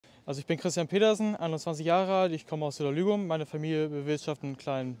Also ich bin Christian Petersen, 21 Jahre alt, ich komme aus Höla-Schüler. Meine Familie bewirtschaftet einen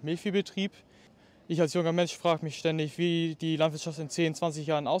kleinen Milchviehbetrieb. Ich als junger Mensch frage mich ständig, wie die Landwirtschaft in 10, 20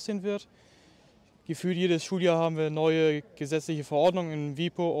 Jahren aussehen wird. Gefühlt jedes Schuljahr haben wir neue gesetzliche Verordnungen. In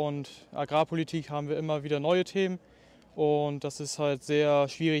WIPO und Agrarpolitik haben wir immer wieder neue Themen. Und das ist halt sehr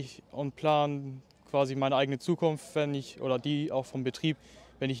schwierig und planen quasi meine eigene Zukunft, wenn ich, oder die auch vom Betrieb,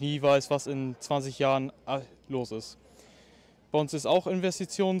 wenn ich nie weiß, was in 20 Jahren los ist. Bei uns ist auch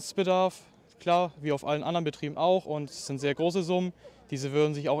Investitionsbedarf, klar, wie auf allen anderen Betrieben auch, und es sind sehr große Summen. Diese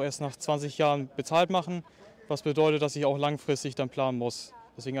würden sich auch erst nach 20 Jahren bezahlt machen, was bedeutet, dass ich auch langfristig dann planen muss.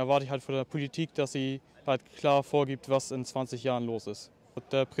 Deswegen erwarte ich halt von der Politik, dass sie halt klar vorgibt, was in 20 Jahren los ist.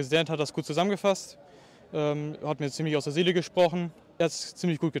 Der Präsident hat das gut zusammengefasst, hat mir ziemlich aus der Seele gesprochen. Er hat es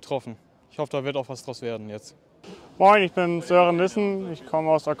ziemlich gut getroffen. Ich hoffe, da wird auch was draus werden jetzt. Moin, ich bin Sören Nissen, ich komme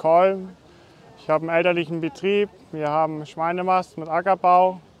aus der Kolm. Ich habe einen elterlichen Betrieb, wir haben Schweinemast mit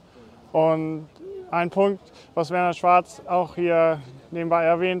Ackerbau. Und ein Punkt, was Werner Schwarz auch hier nebenbei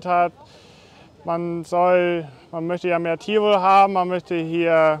erwähnt hat, man möchte ja mehr Tiere haben, man möchte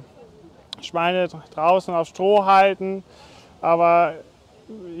hier Schweine draußen auf Stroh halten, aber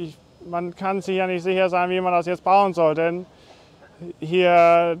man kann sich ja nicht sicher sein, wie man das jetzt bauen soll, denn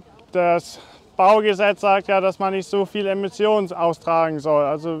hier das Baugesetz sagt ja, dass man nicht so viel Emissionen austragen soll.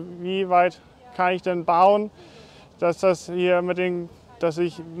 Also wie weit kann ich denn bauen, dass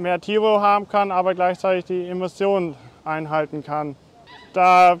ich mehr Tiere haben kann, aber gleichzeitig die Emissionen einhalten kann.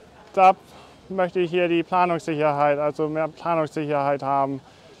 Da möchte ich hier die Planungssicherheit, also mehr Planungssicherheit haben.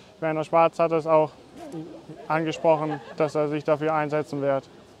 Werner Schwarz hat es auch angesprochen, dass er sich dafür einsetzen wird.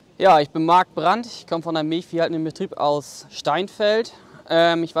 Ja, ich bin Marc Brandt, ich komme von einem milchviehhaltenden Betrieb aus Steinfeld.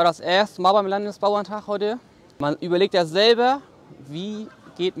 Ich war das erste Mal beim Landesbauerntag heute. Man überlegt ja selber, wie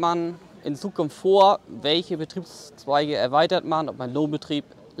geht man in Zukunft vor, welche Betriebszweige erweitert man, ob man Lohnbetrieb,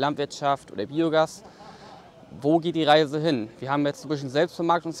 Landwirtschaft oder Biogas. Wo geht die Reise hin? Wir haben jetzt ein bisschen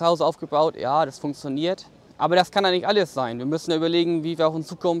Selbstvermarktung zu Hause aufgebaut, ja, das funktioniert. Aber das kann ja nicht alles sein. Wir müssen ja überlegen, wie wir auch in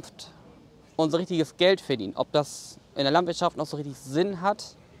Zukunft unser richtiges Geld verdienen. Ob das in der Landwirtschaft noch so richtig Sinn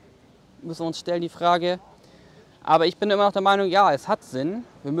hat, müssen wir uns stellen, die Frage. Aber ich bin immer noch der Meinung, ja, es hat Sinn.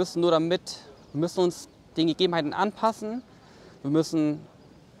 Wir müssen uns den Gegebenheiten anpassen. Wir müssen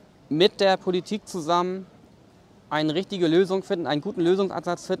mit der Politik zusammen eine richtige Lösung finden, einen guten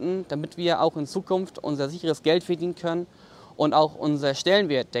Lösungsansatz finden, damit wir auch in Zukunft unser sicheres Geld verdienen können und auch unser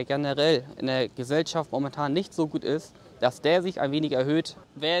Stellenwert, der generell in der Gesellschaft momentan nicht so gut ist, dass der sich ein wenig erhöht.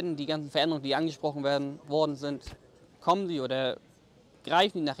 Werden die ganzen Veränderungen, die angesprochen worden sind, kommen sie oder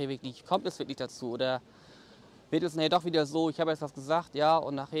greifen die nachher wirklich, kommt es wirklich dazu oder wird es nachher doch wieder so, ich habe jetzt was gesagt, ja,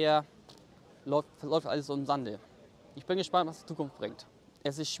 und nachher läuft alles so im Sande. Ich bin gespannt, was die Zukunft bringt.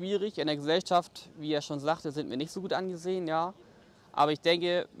 Es ist schwierig, in der Gesellschaft, wie er schon sagte, sind wir nicht so gut angesehen, ja. Aber ich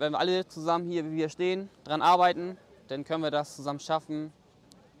denke, wenn wir alle zusammen hier, wie wir stehen, daran arbeiten, dann können wir das zusammen schaffen.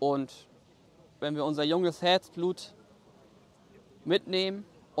 Und wenn wir unser junges Herzblut mitnehmen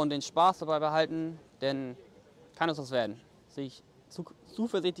und den Spaß dabei behalten, dann kann es was werden. Sehe ich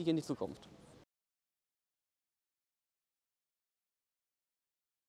zuversichtlich in die Zukunft.